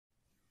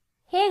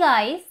Hey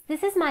guys,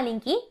 this is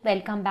Malinki.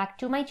 Welcome back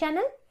to my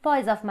channel,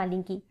 Voice of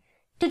Malinki.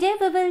 Today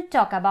we will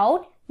talk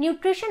about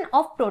nutrition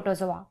of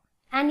protozoa.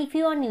 And if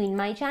you are new in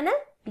my channel,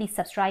 please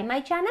subscribe my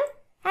channel.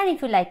 And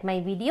if you like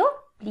my video,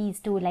 please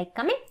do like,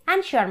 comment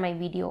and share my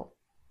video.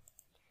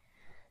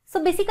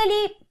 So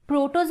basically,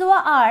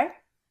 protozoa are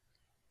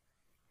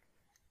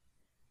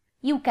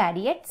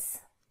eukaryotes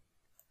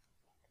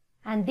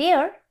and they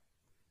are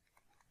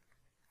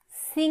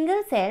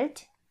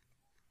single-celled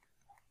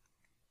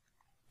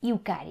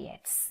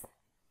eukaryotes.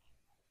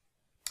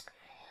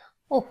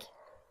 Okay,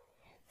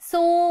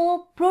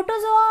 so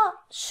protozoa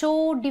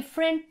show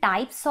different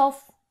types of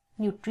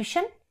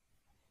nutrition.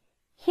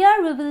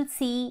 Here we will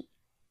see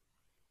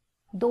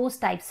those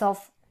types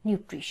of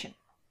nutrition.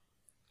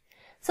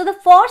 So the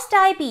first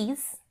type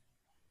is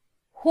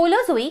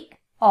Holozoic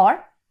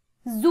or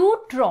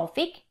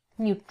zootrophic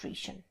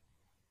nutrition.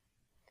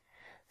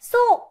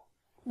 So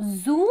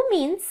zoo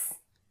means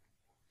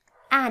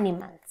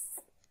animals.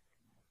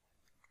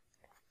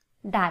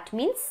 That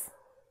means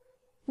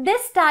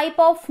this type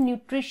of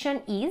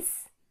nutrition is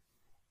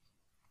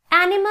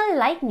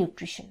animal-like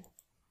nutrition.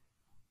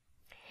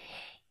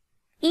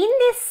 In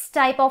this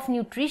type of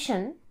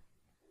nutrition,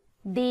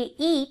 they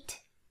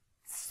eat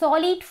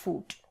solid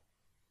food.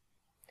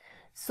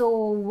 So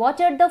what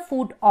are the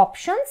food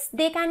options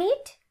they can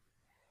eat?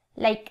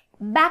 Like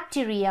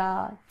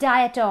bacteria,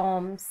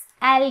 diatoms,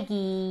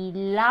 algae,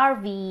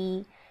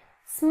 larvae,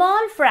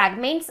 small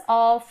fragments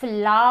of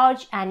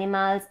large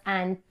animals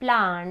and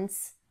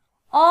plants.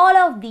 All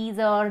of these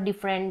are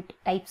different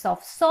types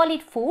of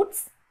solid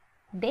foods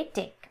they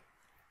take.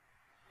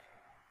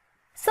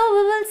 So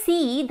we will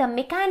see the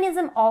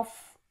mechanism of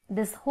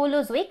this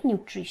Holozoic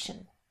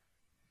nutrition.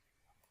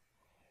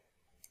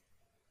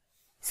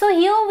 So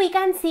here we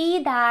can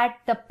see that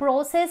the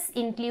process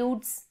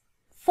includes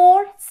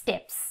 4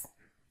 steps.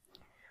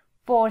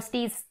 First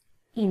is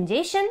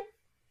ingestion,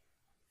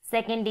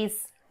 second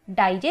is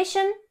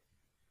digestion,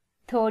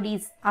 third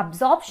is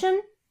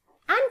absorption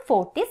and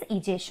fourth is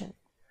egestion.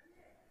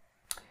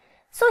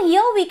 So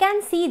here we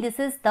can see this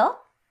is the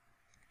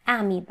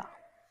amoeba.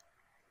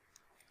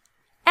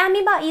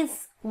 Amoeba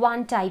is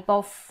one type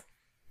of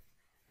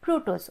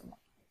protozoa.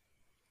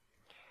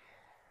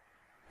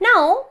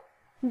 Now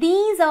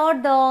these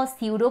are the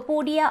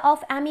pseudopodia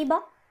of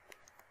amoeba.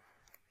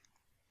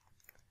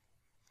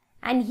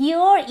 And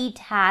here it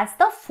has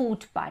the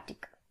food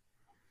particle.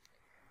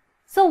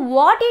 So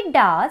what it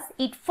does,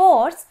 it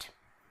first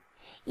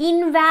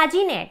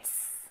invaginates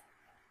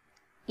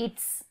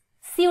its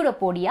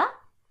pseudopodia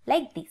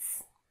like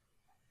this.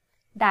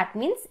 That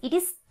means it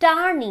is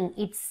turning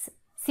its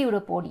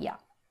pseudopodia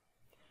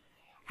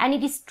and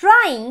it is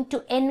trying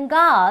to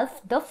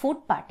engulf the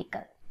food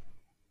particle.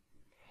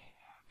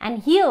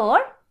 And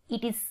here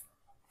it is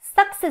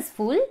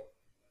successful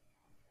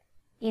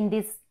in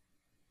this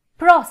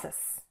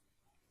process.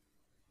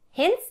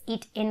 Hence,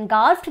 it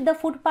engulfed the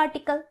food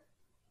particle.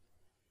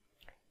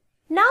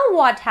 Now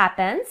what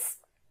happens?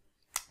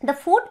 The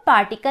food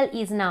particle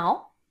is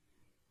now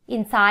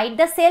inside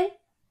the cell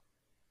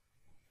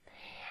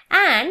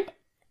and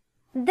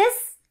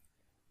this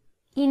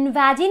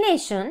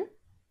invagination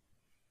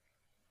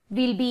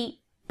will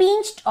be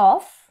pinched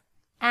off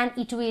and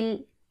it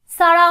will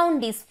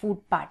surround this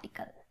food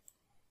particle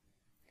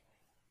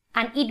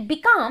and it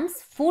becomes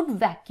food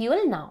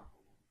vacuole now.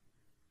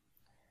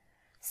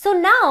 So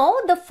now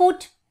the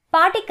food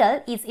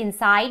particle is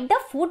inside the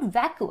food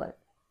vacuole.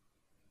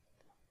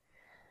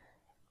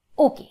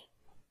 Okay,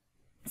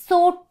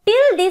 so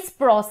till this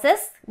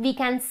process we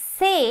can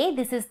say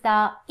this is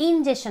the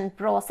ingestion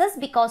process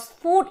because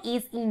food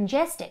is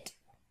ingested.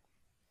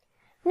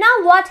 Now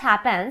what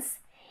happens?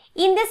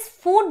 In this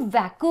food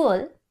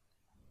vacuole,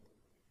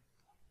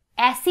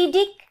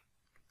 acidic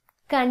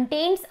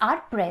contents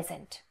are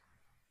present.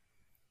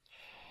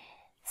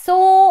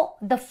 So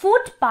the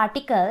food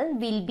particle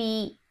will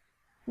be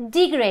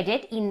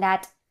degraded in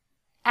that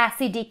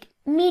acidic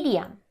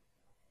medium.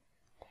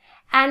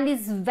 And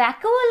this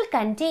vacuole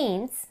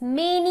contains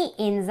many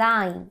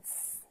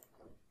enzymes.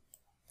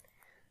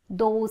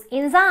 Those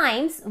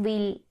enzymes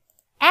will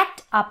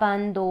act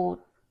upon the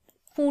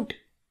food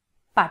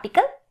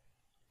particle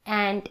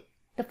and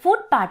the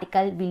food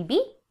particle will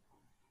be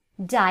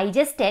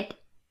digested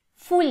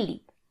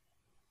fully.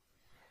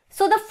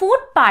 So the food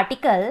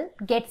particle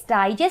gets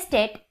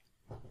digested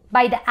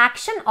by the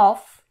action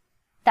of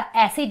the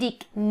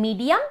acidic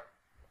medium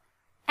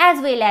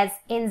as well as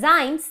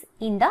enzymes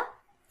in the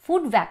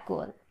food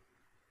vacuole.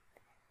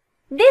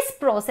 This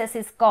process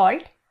is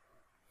called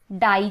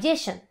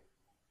digestion.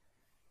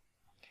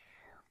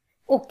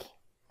 Okay.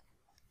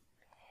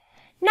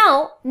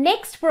 Now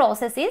next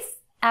process is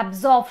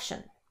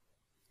absorption.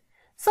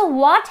 So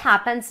what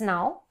happens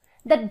now?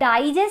 The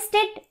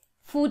digested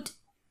food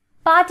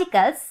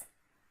particles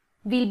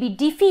will be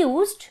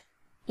diffused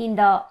in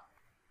the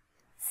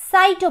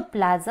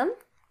cytoplasm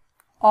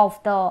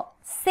of the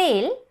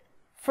cell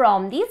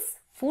from this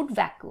food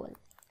vacuole.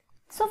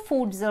 So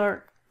foods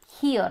are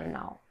here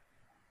now.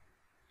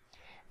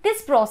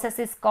 This process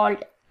is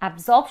called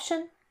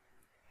absorption.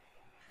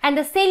 And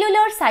the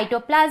cellular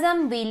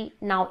cytoplasm will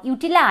now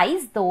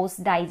utilize those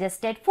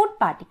digested food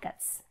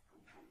particles.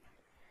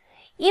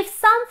 If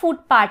some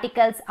food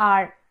particles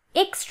are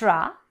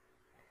extra,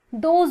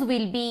 those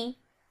will be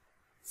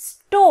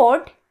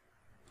stored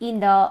in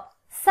the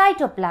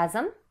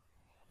cytoplasm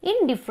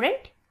in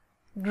different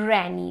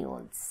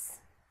granules.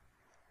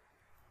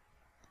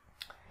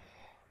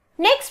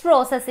 Next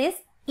process is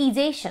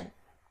egestion.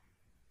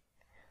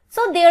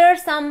 So there are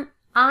some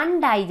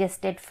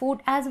undigested food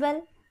as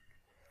well.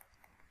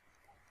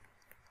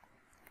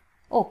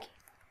 Okay.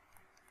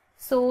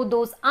 So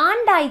those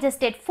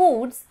undigested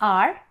foods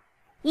are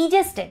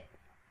egested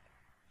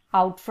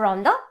out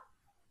from the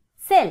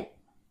cell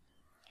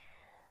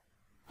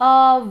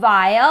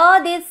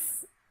via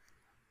this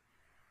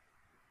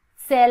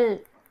cell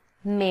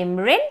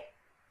membrane,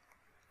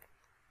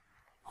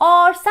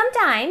 or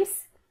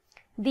sometimes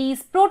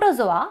these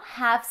protozoa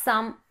have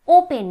some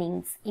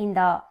openings in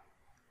the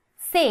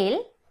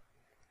cell.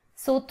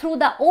 So through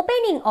the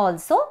opening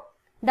also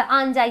the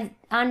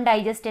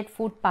undigested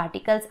food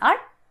particles are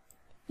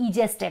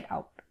egested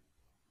out.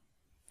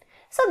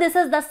 So this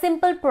is the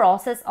simple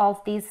process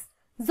of this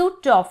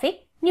zootrophic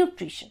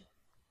nutrition.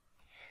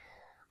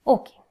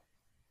 Okay.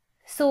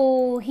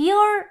 So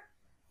here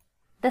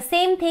the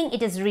same thing,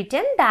 it is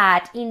written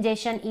that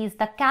ingestion is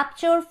the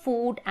capture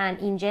food and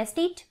ingest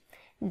it.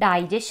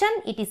 Digestion,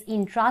 it is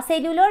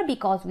intracellular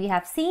because we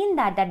have seen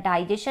that the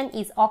digestion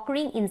is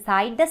occurring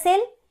inside the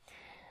cell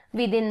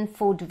within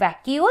food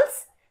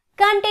vacuoles.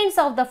 Contents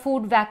of the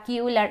food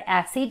vacuole are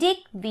acidic,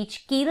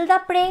 which kill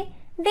the prey,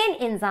 then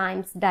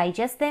enzymes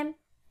digest them.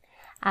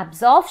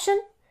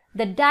 Absorption,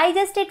 the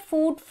digested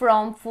food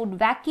from food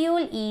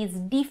vacuole is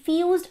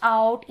diffused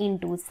out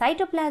into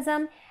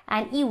cytoplasm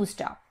and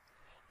used up.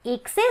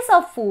 Excess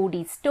of food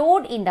is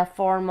stored in the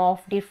form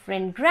of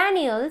different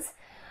granules.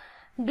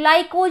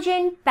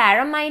 Glycogen,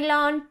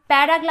 paramylon,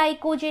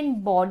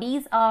 paraglycogen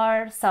bodies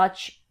are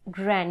such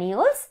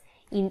granules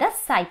in the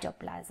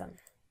cytoplasm.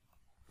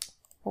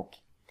 Okay.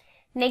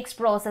 Next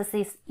process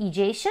is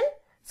egestion.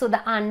 So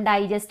the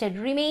undigested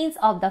remains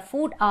of the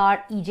food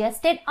are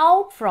egested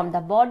out from the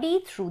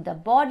body through the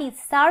body's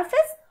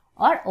surface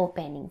or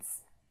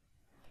openings.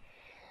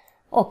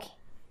 Okay.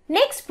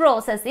 Next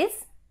process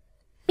is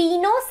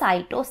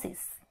Pinocytosis.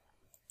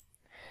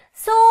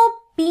 So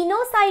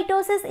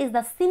Pinocytosis is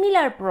the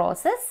similar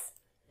process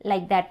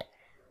like that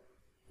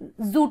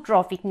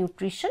zootrophic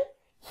nutrition.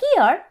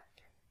 Here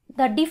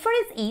the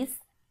difference is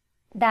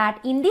that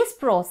in this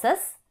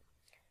process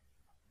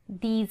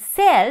these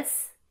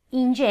cells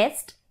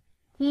ingest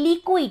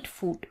liquid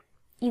food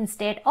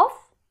instead of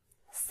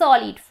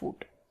solid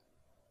food.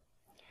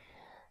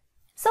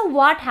 So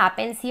what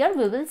happens here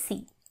we will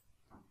see.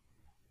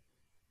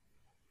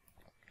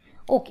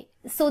 Okay,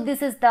 so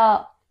this is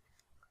the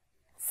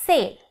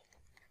cell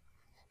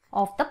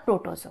of the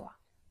protozoa.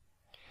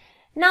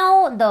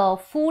 Now the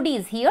food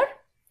is here.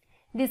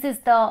 This is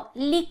the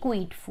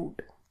liquid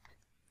food.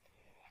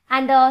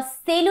 And the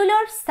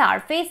cellular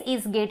surface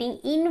is getting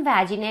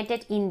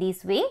invaginated in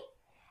this way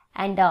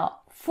and the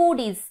food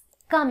is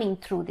coming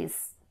through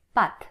this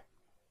path.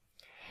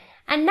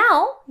 And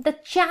now the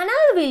channel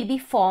will be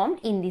formed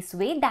in this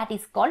way, that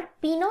is called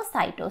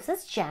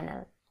pinocytosis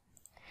channel.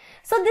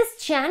 So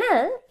this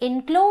channel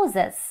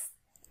encloses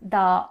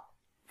the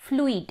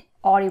fluid,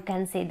 or you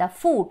can say the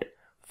food,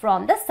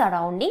 from the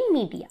surrounding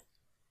media.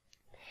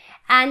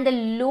 And the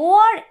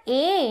lower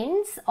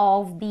ends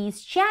of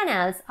these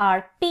channels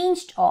are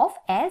pinched off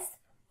as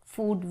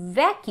food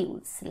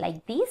vacuoles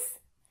like this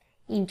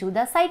into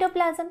the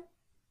cytoplasm.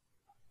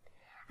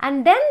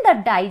 And then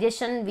the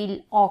digestion will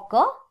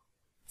occur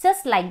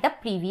just like the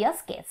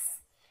previous case.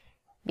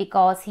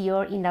 Because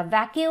here in the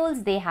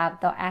vacuoles they have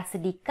the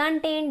acidic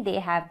content, they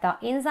have the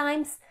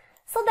enzymes.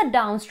 So the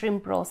downstream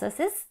process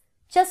is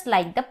just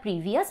like the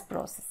previous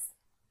process.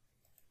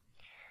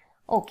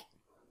 Okay.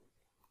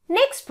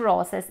 Next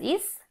process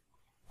is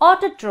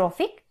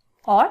autotrophic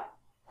or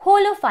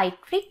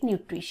holophytic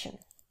nutrition.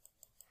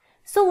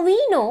 So we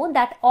know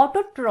that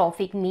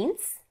autotrophic means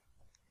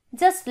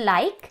just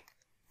like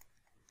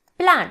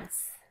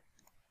plants.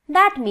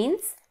 That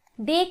means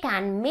they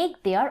can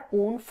make their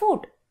own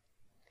food.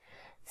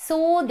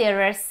 So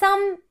there are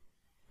some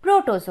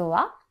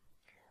protozoa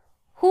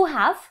who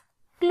have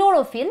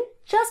chlorophyll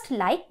just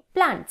like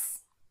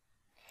plants,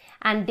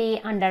 and they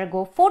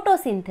undergo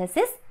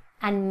photosynthesis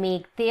and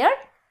make their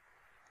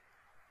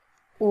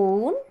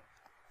own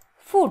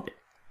food.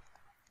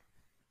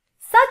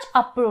 Such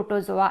a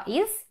protozoa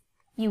is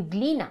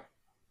Euglena.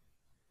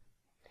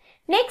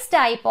 Next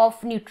type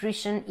of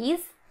nutrition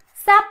is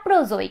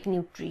Saprozoic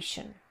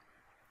nutrition.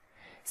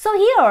 So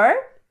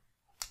here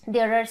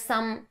there are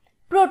some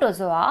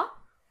protozoa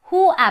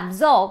who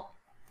absorb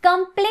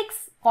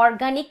complex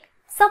organic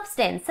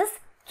substances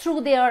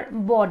through their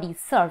body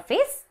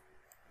surface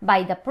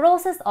by the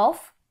process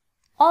of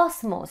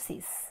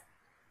osmosis.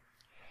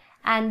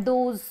 And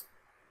those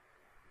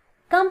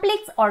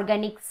complex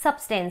organic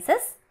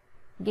substances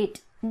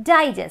get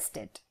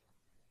digested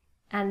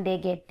and they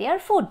get their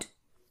food.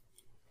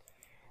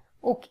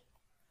 Okay.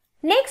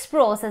 Next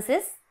process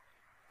is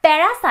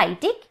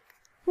parasitic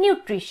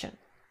nutrition.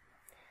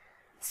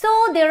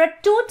 So there are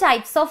two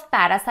types of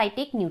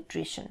parasitic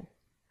nutrition.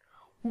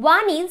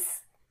 One is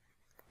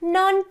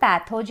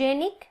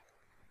non-pathogenic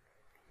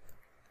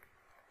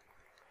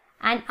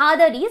and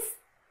other is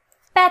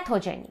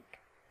pathogenic.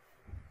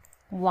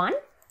 1,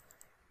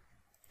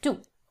 2.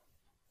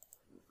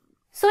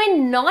 So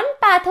in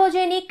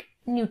non-pathogenic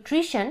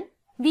nutrition,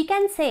 we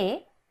can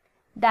say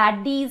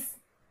that these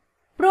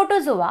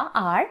protozoa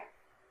are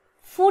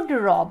food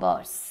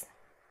robbers.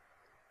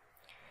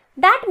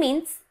 That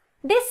means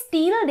they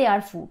steal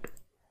their food.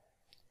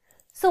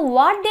 So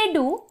what they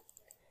do,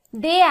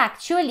 they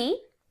actually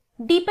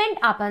depend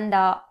upon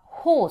the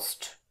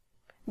host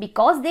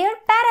because they are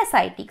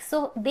parasitic.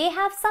 So they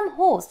have some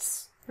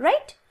hosts,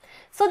 right?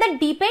 So they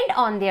depend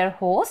on their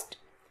host,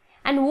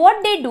 and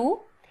what they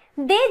do,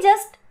 they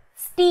just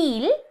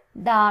steal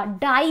the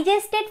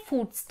digested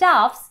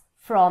foodstuffs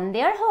from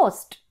their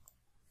host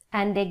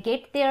and they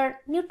get their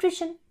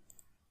nutrition.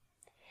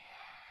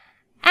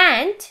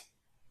 And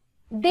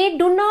they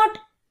do not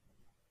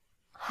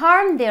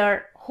harm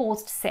their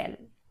host cell.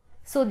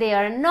 So they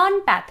are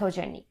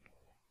non-pathogenic.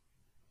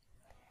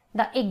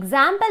 The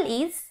example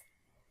is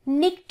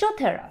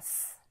Mixotrophic.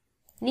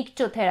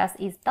 Mixotrophic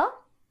is the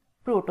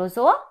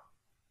protozoa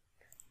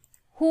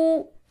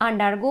who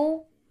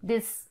undergo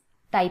this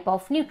type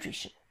of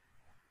nutrition.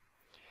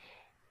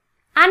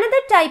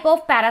 Another type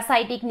of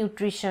parasitic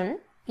nutrition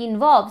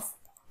involves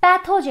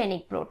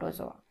pathogenic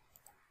protozoa.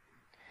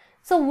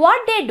 So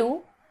what they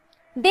do,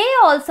 they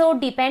also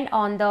depend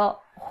on the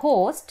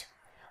host,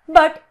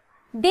 but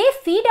they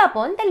feed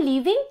upon the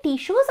living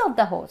tissues of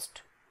the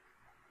host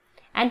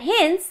and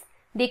hence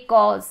they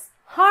cause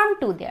harm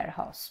to their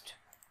host.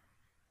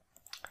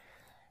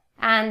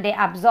 And they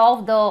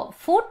absorb the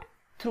food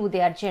through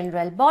their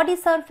general body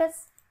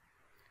surface.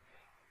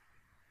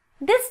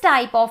 This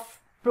type of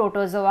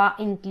protozoa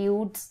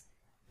includes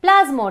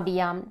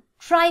Plasmodium,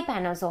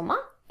 Trypanosoma,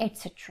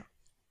 etc.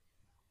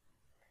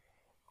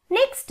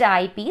 Next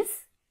type is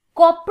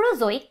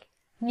Coprozoic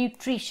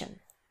nutrition.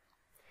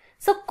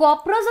 So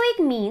coprozoic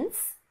means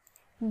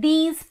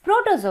these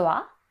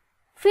protozoa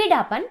feed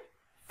upon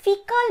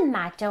fecal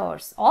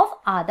matters of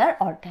other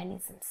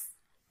organisms.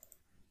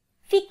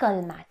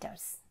 Fecal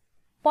matters,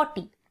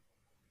 potty,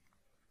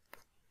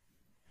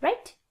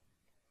 right?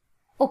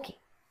 Okay.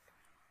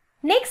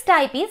 Next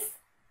type is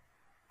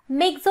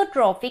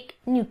Mixotrophic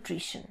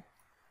nutrition.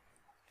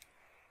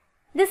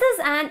 This is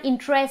an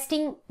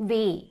interesting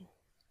way.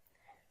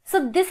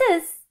 So this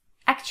is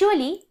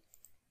actually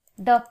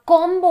the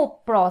combo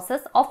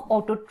process of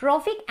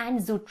autotrophic and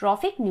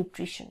zootrophic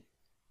nutrition.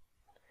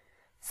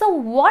 So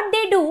what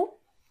they do,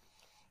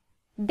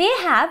 they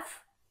have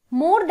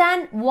more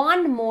than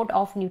one mode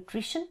of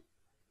nutrition.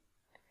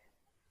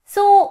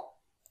 So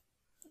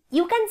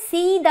you can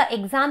see the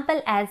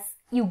example as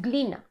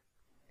Euglena.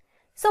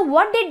 So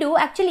what they do,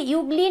 actually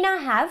Euglena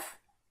have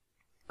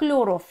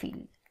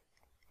chlorophyll.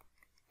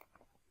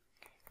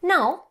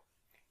 Now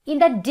in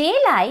the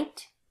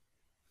daylight,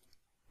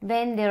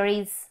 when there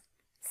is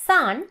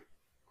sun,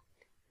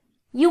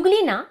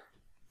 Euglena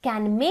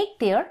can make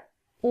their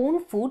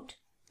own food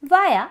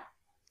via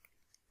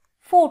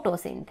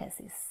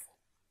photosynthesis.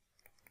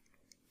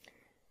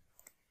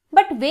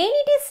 But when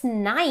it is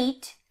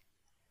night,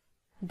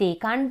 they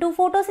can't do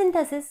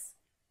photosynthesis.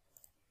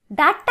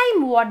 That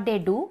time what they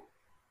do?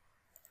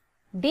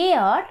 They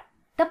are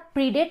the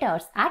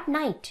predators at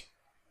night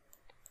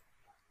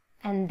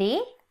and they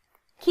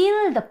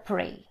kill the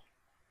prey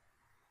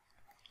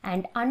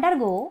and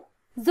undergo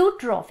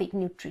zootrophic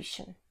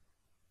nutrition.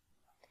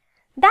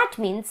 That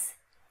means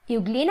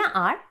Euglena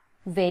are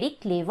very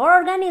clever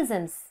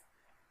organisms.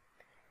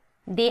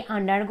 They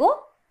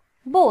undergo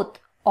both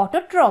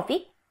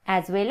autotrophic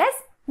as well as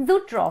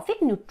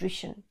zootrophic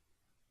nutrition.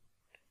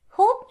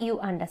 Hope you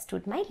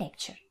understood my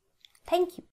lecture. Thank you.